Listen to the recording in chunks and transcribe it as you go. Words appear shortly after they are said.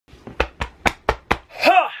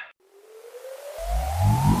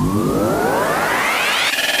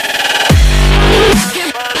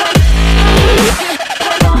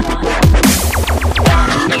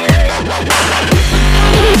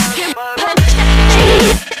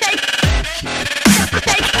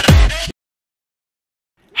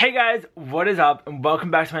Hey guys, what is up and welcome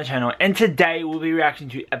back to my channel, and today we'll be reacting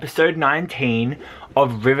to episode 19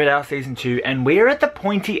 of Riverdale season 2, and we're at the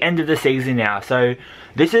pointy end of the season now. So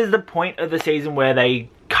this is the point of the season where they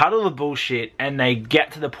cut all the bullshit and they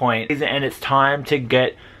get to the point, and it's time to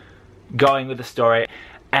get going with the story.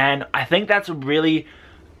 And I think that's really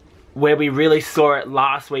where we really saw it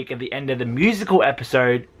last week at the end of the musical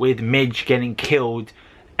episode, with Midge getting killed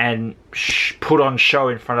and put on show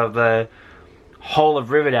in front of the whole of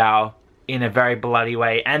Riverdale in a very bloody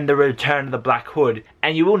way, and the return of the Black Hood.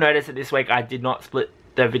 And you will notice that this week I did not split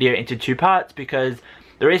the video into two parts, because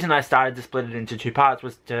the reason I started to split it into two parts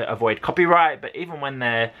was to avoid copyright. But even when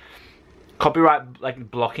they're copyright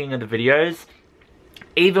blocking of the videos,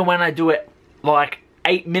 even when I do it like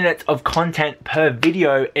 8 minutes of content per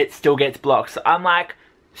video, it still gets blocked. So I'm like,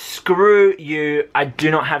 screw you, I do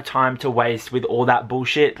not have time to waste with all that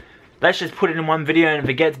bullshit. Let's just put it in one video, and if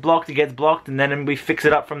it gets blocked, it gets blocked, and then we fix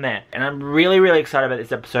it up from there. And I'm really, really excited about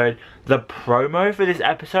this episode. The promo for this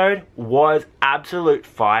episode was absolute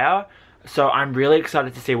fire. So I'm really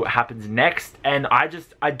excited to see what happens next. And I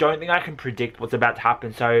don't think I can predict what's about to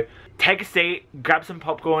happen. So take a seat, grab some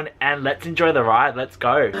popcorn, and let's enjoy the ride. Let's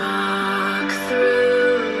go.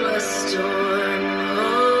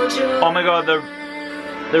 Oh my god,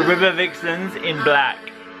 the River Vixens in black.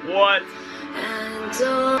 What?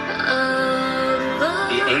 The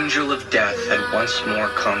Angel of Death had once more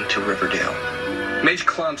come to Riverdale. Midge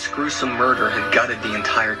Clump's gruesome murder had gutted the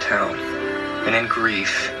entire town, and in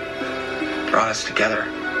grief, brought us together.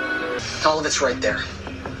 All of it's right there.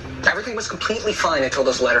 Everything was completely fine until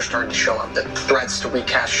those letters started to show up, the threats to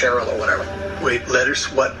recast Cheryl or whatever. Wait, letters?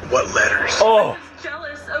 What letters? Oh!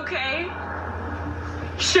 Jealous, okay?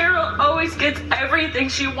 Cheryl always gets everything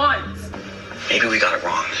she wants. Maybe we got it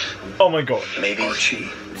wrong. Oh my god. Maybe. Archie.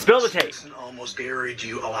 Spill the tape. Simpson almost buried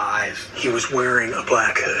you alive. He was wearing a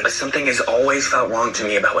black hood. But something has always felt wrong to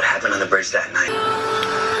me about what happened on the bridge that night.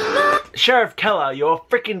 Sheriff Keller, you're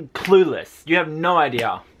freaking clueless. You have no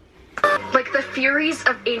idea. Like the Furies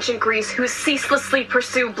of ancient Greece who ceaselessly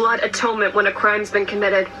pursue blood atonement when a crime's been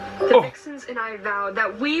committed. The Vixens and I vow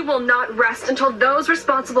that we will not rest until those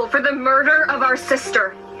responsible for the murder of our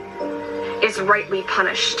sister is rightly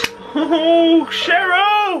punished. Oh,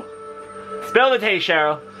 Cheryl! Spill the tea,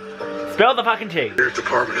 Cheryl. Spill the fucking tea. Their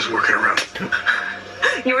department is working around.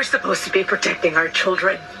 You were supposed to be protecting our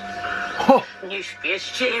children. Oh. You should be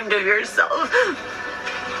ashamed of yourself.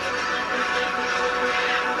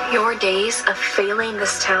 Your days of failing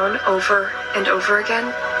this town over and over again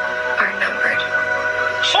are numbered.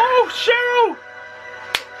 Oh, Cheryl!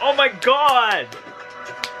 Oh my god!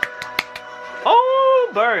 Oh,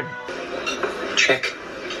 burn. CHIC.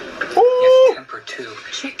 Ooh. Yes, temper too.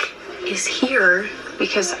 CHIC is here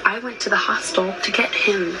because I went to the hostel to get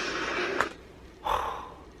him.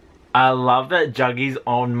 I love that Juggy's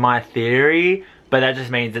on my theory, but that just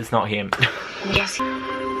means it's not him. Yes,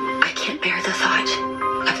 I can't bear the thought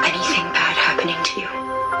of anything bad happening to you.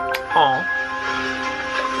 Oh.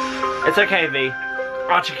 It's okay, V.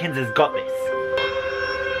 Archikins has got this.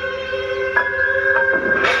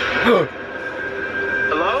 Hello?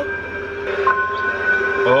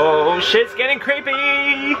 Oh, shit's getting creepy!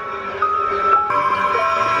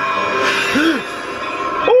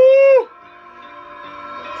 Ooh!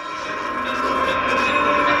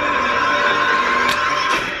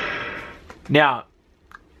 Now,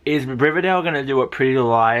 is Riverdale gonna do what Pretty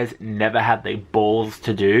Little Liars never had the balls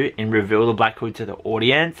to do, and reveal the Black Hood to the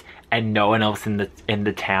audience, and no one else in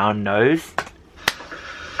the town knows?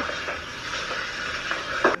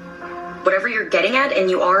 Whatever you're getting at,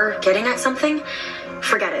 and you are getting at something,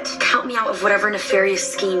 forget it. Count me out of whatever nefarious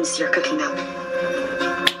schemes you're cooking up.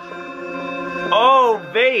 Oh,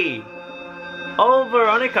 V! Oh,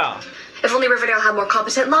 Veronica! If only Riverdale had more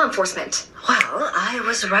competent law enforcement. Well, I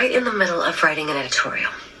was right in the middle of writing an editorial,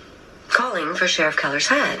 calling for Sheriff Keller's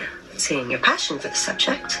head. Seeing your passion for the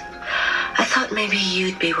subject, I thought maybe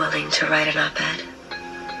you'd be willing to write an op-ed.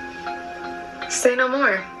 Say no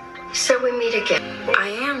more. So we meet again. I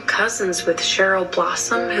am cousins with Cheryl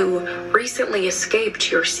Blossom, who recently escaped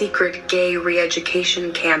your secret gay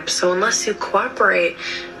re-education camp, so unless you cooperate,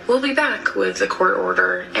 we'll be back with the court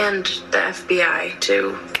order and the FBI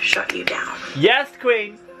to shut you down. Yes,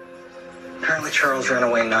 Queen! Apparently Charles ran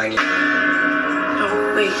away 9 years.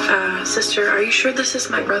 Oh, wait, sister, are you sure this is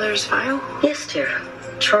my brother's file? Yes, dear.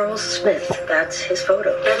 Charles Smith, that's his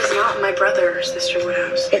photo. That is not my brother, Sister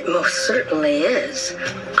Woodhouse. It most certainly is.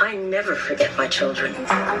 I never forget my children.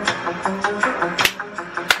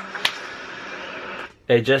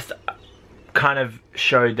 They just kind of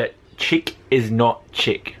showed that CHIC is not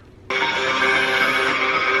CHIC.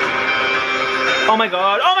 Oh my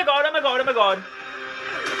god, oh my god, oh my god, oh my god.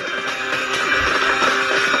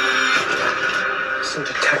 Some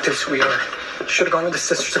detectives we are. Should have gone to the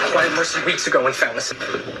Sisters of Quiet Mercy weeks ago and found this.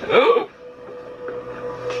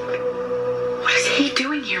 What is he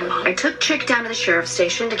doing here, Mom? I took Chick down to the sheriff's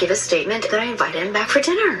station to give a statement, then I invited him back for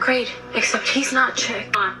dinner. Great, except he's not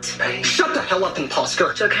Chick. Hey, shut the hell up, imposter.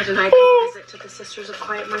 Jughead and I paid a visit to the Sisters of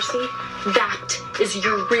Quiet Mercy. That is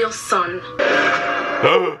your real son.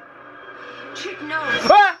 Chick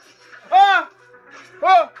knows. Ah! Ah!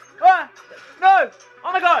 Oh! Ah! No!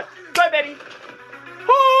 Oh my god! Go, Betty!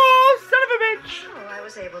 Oh, son of a bitch! Oh, I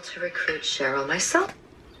was able to recruit Cheryl myself.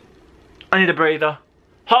 I need a breather.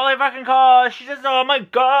 Holy fucking car! She just, oh my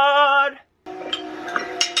god!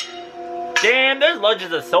 Damn, those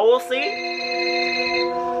lodges are saucy.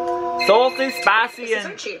 Saucy, spicy,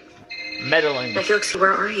 and meddling. Now, Felix,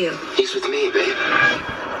 where are you? He's with me, babe.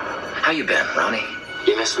 How you been, Ronnie?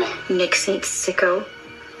 You miss me? Nick St. Sicko.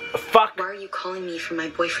 Fuck. Why are you calling me from my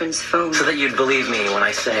boyfriend's phone? So that you'd believe me when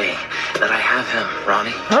I say that I have him,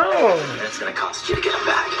 Ronnie. Oh. And it's gonna cost you to get him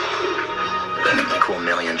back. A cool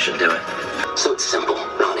million should do it. So it's simple,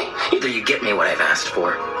 Ronnie. Either you get me what I've asked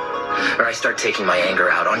for, or I start taking my anger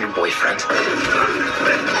out on your boyfriend.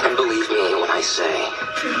 And believe me when I say,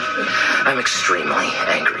 I'm extremely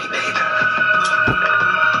angry, babe.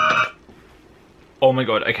 Oh my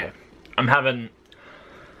god, okay. I'm having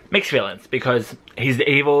mixed feelings because he's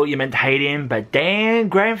evil, you're meant to hate him, but damn,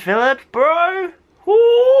 Graham Phillips, bro.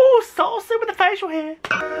 Ooh, saucy with the facial hair.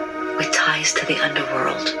 With ties to the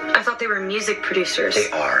underworld. I thought they were music producers. They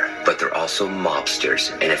are, but they're also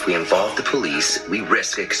mobsters. And if we involve the police, we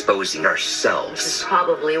risk exposing ourselves. This is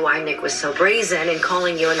probably why Nick was so brazen in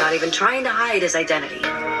calling you and not even trying to hide his identity.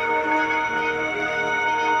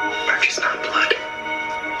 Archie's not blood.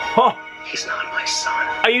 Oh, He's not my son.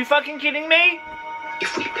 are you fucking kidding me?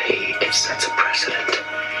 If we pay, it sets a precedent.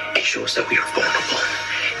 It shows that we are vulnerable.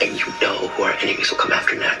 And you know who our enemies will come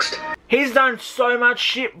after next. He's done so much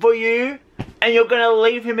shit for you, and you're gonna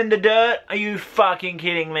leave him in the dirt? Are you fucking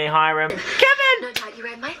kidding me, Hiram? Kevin! No doubt you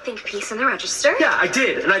read my think piece in the Register. Yeah, I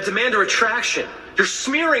did, and I demand a retraction. You're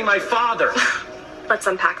smearing my father. Let's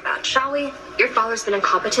unpack that, shall we? Your father's been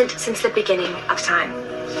incompetent since the beginning of time.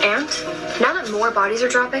 And now that more bodies are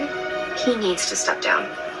dropping, he needs to step down.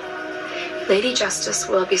 Lady Justice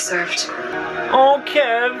will be served. Oh,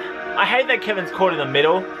 Kev. I hate that Kevin's caught in the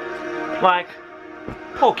middle. Like,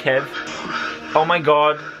 poor Kev. Oh my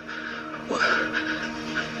god.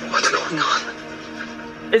 What's going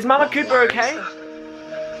on? Is Mama Cooper okay?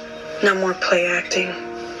 No more play acting.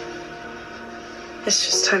 It's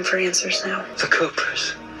just time for answers now. The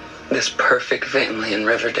Coopers. This perfect family in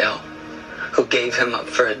Riverdale. Who gave him up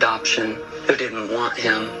for adoption. Who didn't want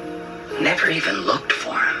him. Never even looked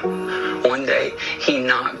for him. One day, he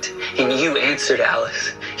knocked, and you answered,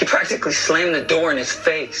 Alice. He practically slammed the door in his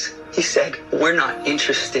face. He said, "We're not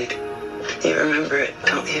interested." You remember it,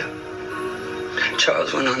 don't you?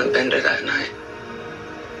 Charles went on a bender that night.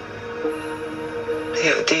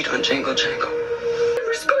 He OD'd on Jingle Jangle. I'm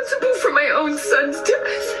responsible for my own son's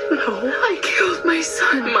death. No, I killed my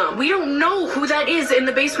son. Mom, we don't know who that is in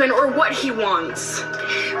the basement or what he wants.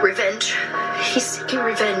 Revenge. He's seeking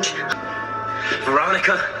revenge.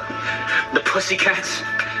 Veronica, the Pussycats.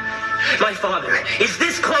 My father is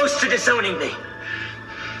this close to disowning me.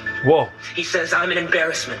 Whoa. He says I'm an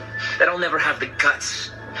embarrassment, that I'll never have the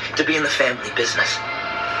guts to be in the family business.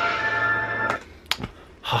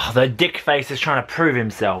 Oh, the dick face is trying to prove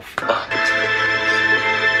himself.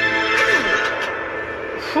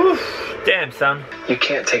 Whew. Damn, son. You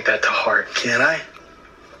can't take that to heart. Can I?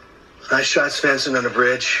 I shot Svensson on a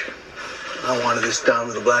bridge. I wanted this done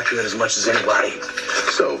with a black hood as much as anybody.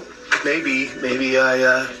 So maybe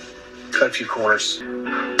I cut a few corners.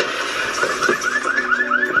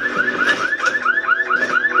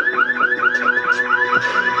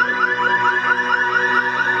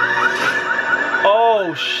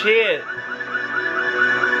 Oh shit.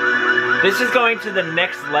 This is going to the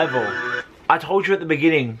next level. I told you at the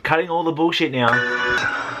beginning, cutting all the bullshit now.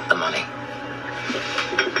 The money.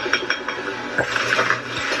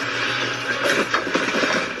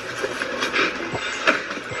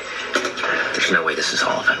 There's no way this is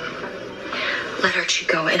all of it. Let Archie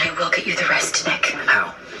go, and I will get you the rest, Nick.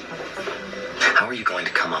 How? How are you going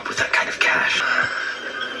to come up with that kind of cash?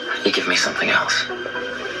 You give me something else.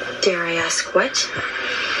 Dare I ask what?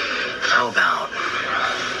 How about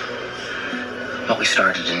what we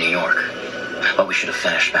started in New York? What we should have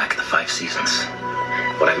finished back at the 5 Seasons.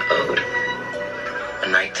 What I'm owed. A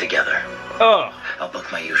night together. Oh. I'll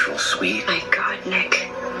book my usual suite. My God,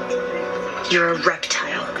 Nick. You're a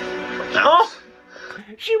reptile. Oh.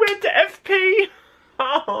 She went to FP.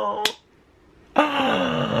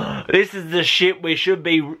 This is the shit we should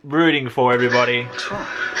be rooting for, everybody.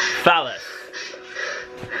 Phallus.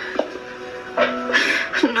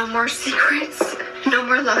 No more secrets. No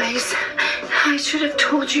more lies. I should have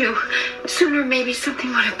told you. Sooner maybe something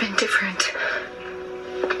would have been different.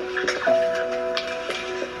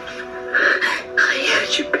 I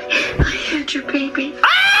had your baby.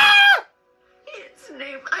 Ah!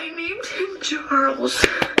 I named him Charles.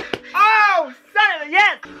 Oh, son of a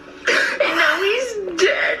yes! And now he's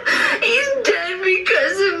dead. He's dead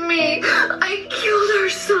because of me. I killed our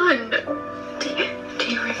son. Do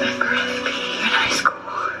you remember us being in high school?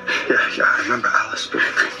 Yeah, I remember Alice. But...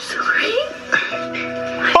 I'm sorry.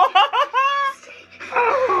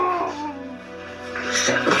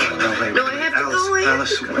 No, I have to go in.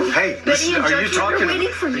 Alice, hey, Betty and are you Judge are talking? waiting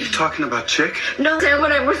for Are me. you talking about Chick? No, that's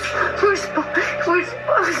what I was responsible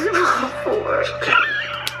for.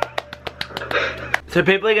 So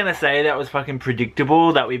people are gonna say that was fucking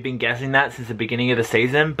predictable, that we've been guessing that since the beginning of the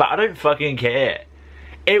season, but I don't fucking care.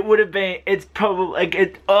 It would have been, it's probably,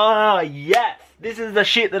 like, oh yes! This is the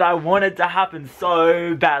shit that I wanted to happen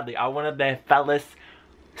so badly. I wanted their phallus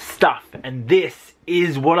stuff, and this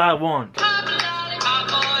is what I want.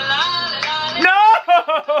 No!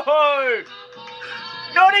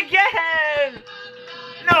 Not again!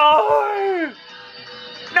 No!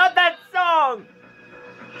 Not that song!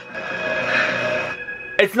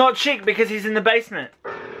 It's not CHIC because he's in the basement.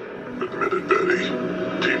 Admitted, Betty.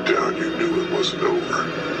 Deep down you knew it wasn't over.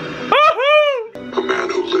 Woohoo! A man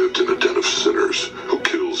who lived in a den of sinners, who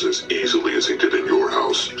kills as easily as he did in your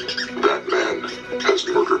house. That man has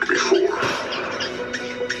murdered before.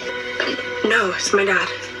 No, it's my dad.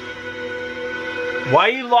 Why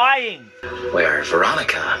are you lying? Where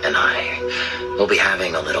Veronica and I will be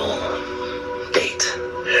having a little date.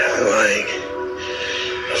 Yeah, lying.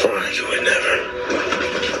 Veronica would never.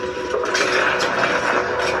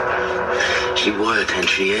 She would, and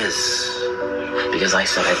she is. Because I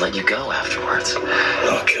said I'd let you go afterwards.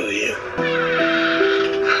 I'll kill you.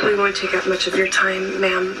 We won't take up much of your time,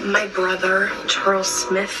 ma'am. My brother, Charles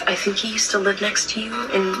Smith, I think he used to live next to you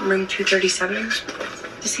in room 237.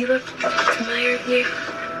 Does he look familiar to you?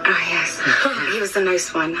 Ah, yes. He was the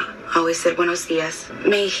nice one. Always said buenos dias.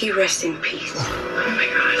 May he rest in peace. Oh my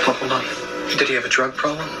God. Hold on. Did he have a drug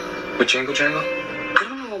problem with Jangle Jangle? I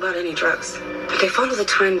don't know about any drugs, but they fought all the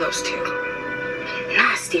time, those two.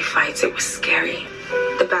 Nasty fights. It was scary.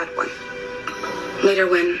 The bad one. Later,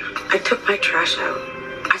 when I took my trash out,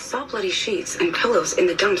 I saw bloody sheets and pillows in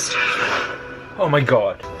the dumpster. Oh my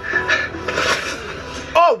God.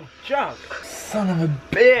 Oh, Chuck. Son of a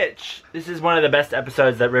bitch. This is one of the best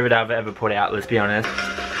episodes that Riverdale have ever put out, let's be honest.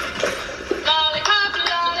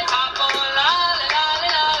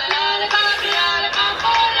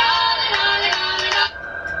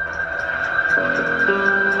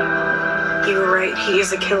 You were right. He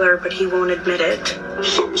is a killer, but he won't admit it.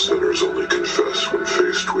 Some sinners only confess when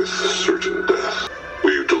faced with certain death.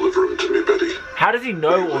 Will you deliver him to me, Betty? How does he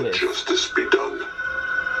know Will all let this? justice be done?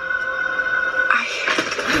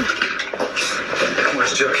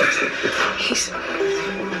 Where's Chuck? He's...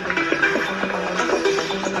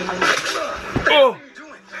 Oh!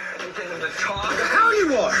 How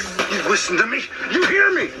you are? You listen to me. You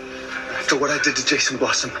hear me. After what I did to Jason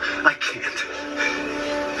Blossom, I can't.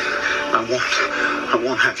 I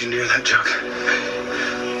won't have you near that jug.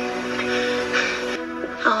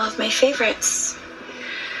 all of my favorites.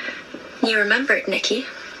 You remembered, Nikki.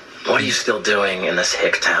 What are you still doing in this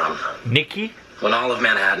hick town? Nikki? When all of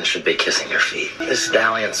Manhattan should be kissing your feet. This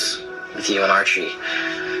dalliance with you and Archie,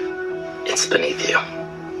 it's beneath you.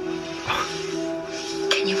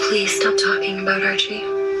 Can you please stop talking about Archie?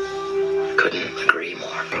 Couldn't agree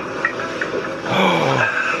more.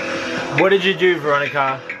 What did you do,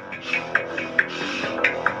 Veronica?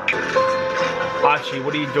 Archie,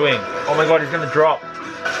 what are you doing? Oh my god, he's gonna drop.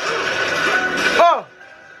 Oh!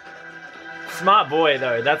 Smart boy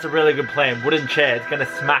though, that's a really good plan. Wooden chair, it's gonna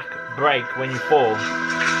smack, break when you fall.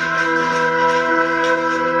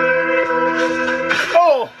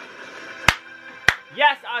 Oh!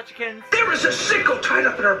 Yes, Archikins! There is a sicko tied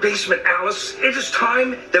up in our basement, Alice. It is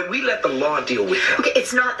time that we let the law deal with him. Okay,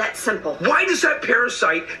 it's not that simple. Why does that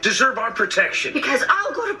parasite deserve our protection? Because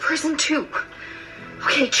I'll go to prison too.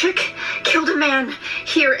 Okay, CHIC killed a man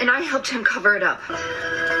here and I helped him cover it up.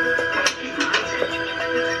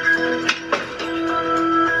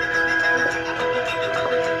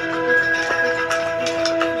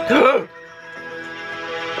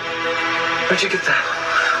 Where'd you get that?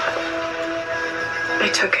 I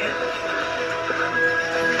took it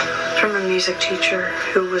from a music teacher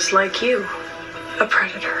who was like you, a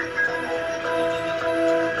predator.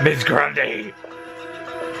 Miss Grundy,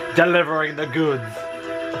 delivering the goods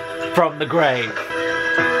from the grave.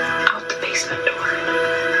 Out the basement door.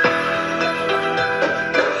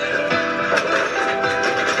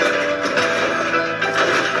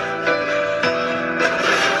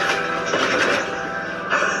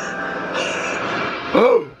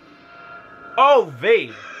 Oh,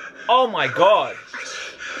 V. Oh my god.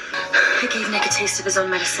 I gave Nick a taste of his own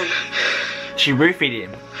medicine. She roofied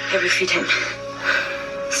him. I roofied him.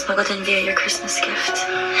 Smuggled in via your Christmas gift.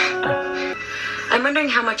 I'm wondering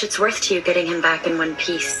how much it's worth to you getting him back in one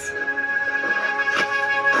piece.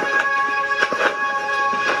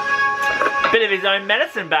 Bit of his own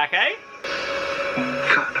medicine back, eh?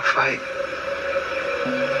 Got in a fight.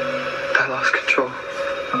 I lost control.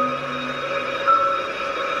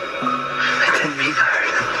 I didn't mean to hurt him.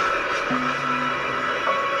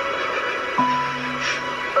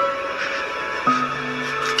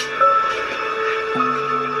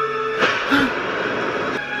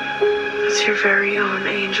 It's your very own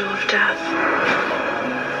angel of death.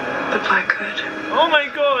 The Black Hood. Oh my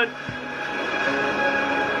god.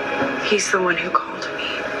 He's the one who called me.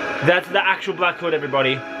 That's the actual Black Hood,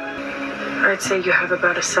 everybody. I'd say you have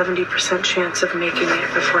about a 70% chance of making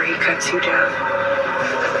it before he cuts you down.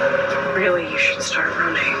 Really, you should start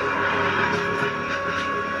running.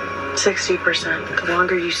 60%. The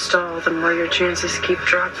longer you stall, the more your chances keep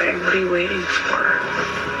dropping. What are you waiting for?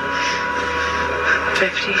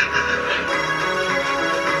 50.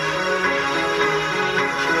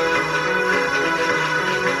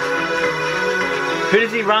 Who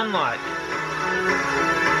does he run like?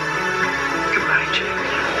 Goodbye, Chick.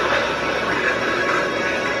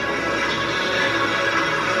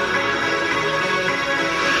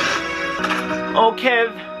 Oh,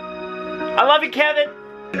 Kev. I love you, Kevin.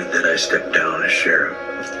 Then I stepped down as sheriff.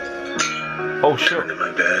 Oh, sure. Turned in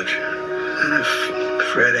my badge. And if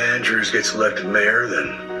Fred Andrews gets elected mayor,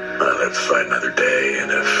 then I'll have to fight another day. And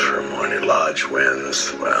if Harmony Lodge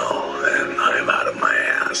wins, well, then I'm out of my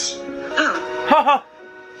ass. Oh. Haha.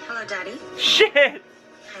 Hello, Daddy. Shit.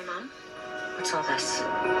 Hi, Mom. What's all this?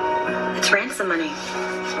 It's ransom money.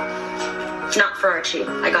 Not for Archie.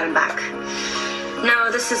 I got him back. No,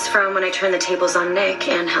 this is from when I turned the tables on Nick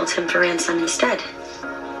and held him for ransom instead.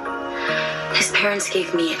 His parents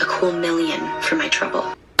gave me a cool $1 million for my trouble.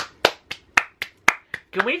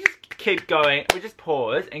 Can we just keep going? We just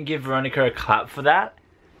pause and give Veronica a clap for that?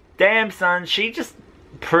 Damn, son, she just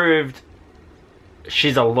proved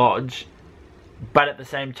she's a lodge, but at the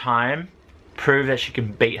same time, prove that she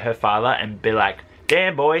can beat her father and be like,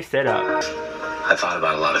 damn boy, set up. I thought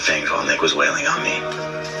about a lot of things while Nick was wailing on me.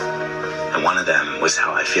 And one of them was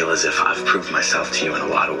how I feel as if I've proved myself to you in a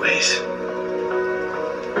lot of ways.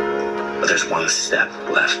 But there's one step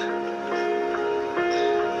left.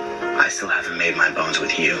 I still haven't made my bones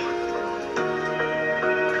with you.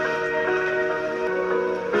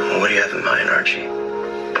 What do you have in mind, Archie?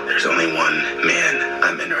 There's only one man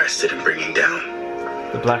I'm interested in bringing down.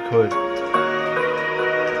 The Black Hood.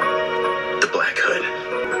 The Black Hood.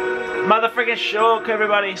 Motherfucking shook,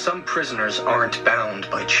 everybody. Some prisoners aren't bound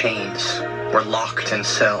by chains or locked in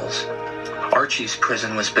cells. Archie's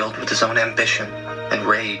prison was built with his own ambition and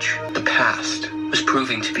rage. The past was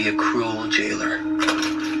proving to be a cruel jailer.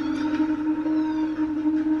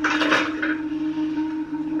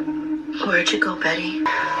 Where'd you go, Betty?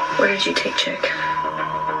 Where did you take Chick?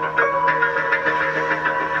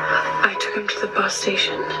 I took him to the bus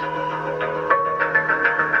station.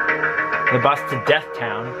 The bus to Death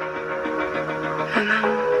Town. And then...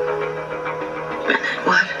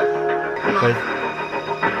 What? Mom.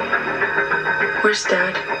 Where's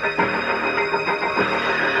Dad?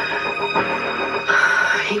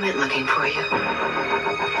 He went looking for you.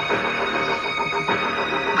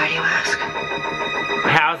 Why do you ask?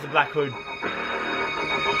 How's the Black Hood?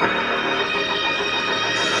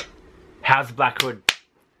 How's the Black Hood?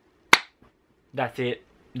 That's it.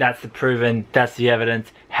 That's the proven. That's the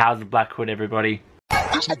evidence. How's the Black Hood, everybody?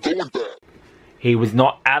 He was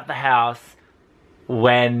not at the house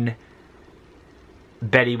when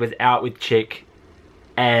Betty was out with Chick,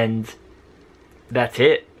 and that's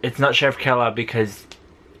it. It's not Sheriff Keller because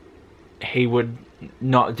he would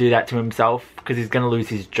not do that to himself because he's gonna lose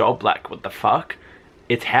his job. Like, what the fuck?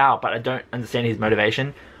 It's Hal, but I don't understand his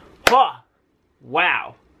motivation. Huh.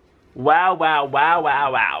 Wow. Wow, wow, wow,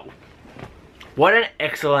 wow, wow. What an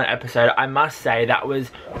excellent episode. I must say that was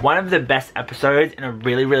one of the best episodes in a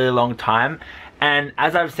really, really long time. And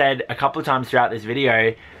as I've said a couple of times throughout this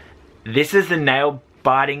video, this is the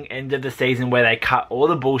nail-biting end of the season where they cut all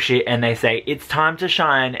the bullshit and they say it's time to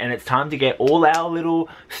shine and it's time to get all our little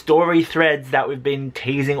story threads that we've been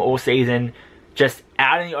teasing all season just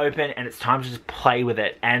out in the open, and it's time to just play with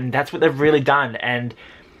it. And that's what they've really done. And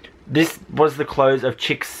this was the close of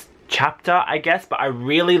CHIC's chapter, I guess, but I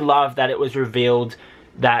really love that it was revealed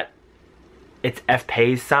that it's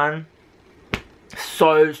FP's son.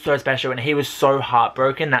 So special, and he was so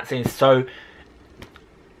heartbroken. That scene's so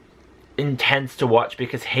intense to watch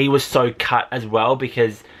because he was so cut as well,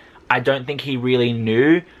 because I don't think he really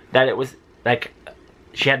knew that it was like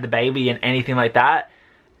she had the baby and anything like that.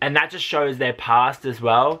 And that just shows their past as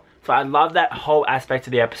well. So I love that whole aspect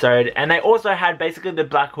of the episode. And they also had basically the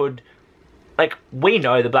Black Hood, like, we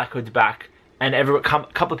know the Black Hood's back, and a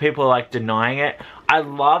couple of people are like denying it. I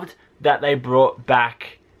loved that they brought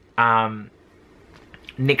back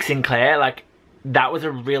Nick Sinclair. Like, that was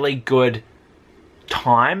a really good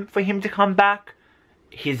time for him to come back.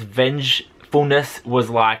 His vengefulness was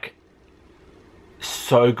like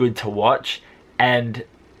so good to watch, and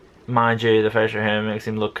mind you, the photo of him makes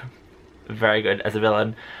him look very good as a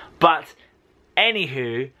villain. But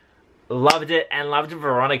anywho, loved it, and loved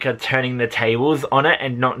Veronica turning the tables on it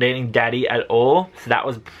and not needing Daddy at all. So that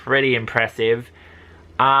was pretty impressive.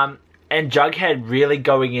 And Jughead really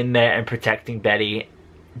going in there and protecting Betty,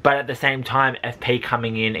 but at the same time FP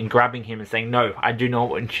coming in and grabbing him and saying, no, I do not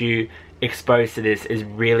want you exposed to this, is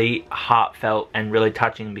really heartfelt and really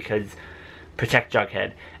touching, because protect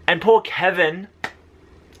Jughead. And poor Kevin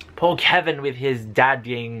with his dad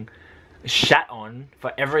being shat on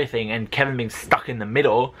for everything, and Kevin being stuck in the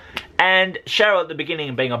middle, and Cheryl at the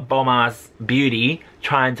beginning being a bomb-ass beauty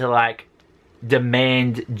trying to like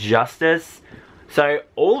demand justice. So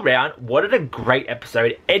all around, what a great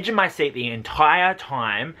episode. Edge of my seat the entire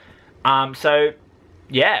time. So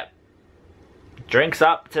yeah, drinks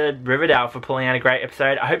up to Riverdale for pulling out a great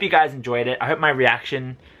episode. I hope you guys enjoyed it. I hope my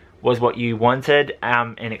reaction was what you wanted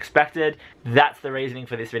and expected. That's the reasoning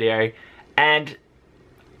for this video. And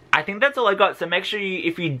I think that's all I got. So make sure you,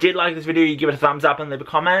 if you did like this video, you give it a thumbs up and leave a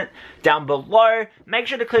comment down below. Make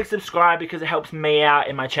sure to click subscribe, because it helps me out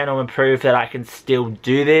in my channel and prove that I can still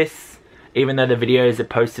do this, even though the videos are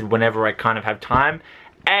posted whenever I kind of have time.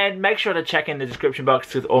 And make sure to check in the description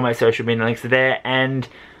box with all my social media links are there, and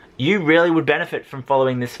you really would benefit from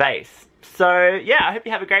following this face. So yeah, I hope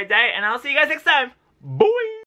you have a great day, and I'll see you guys next time. Bye!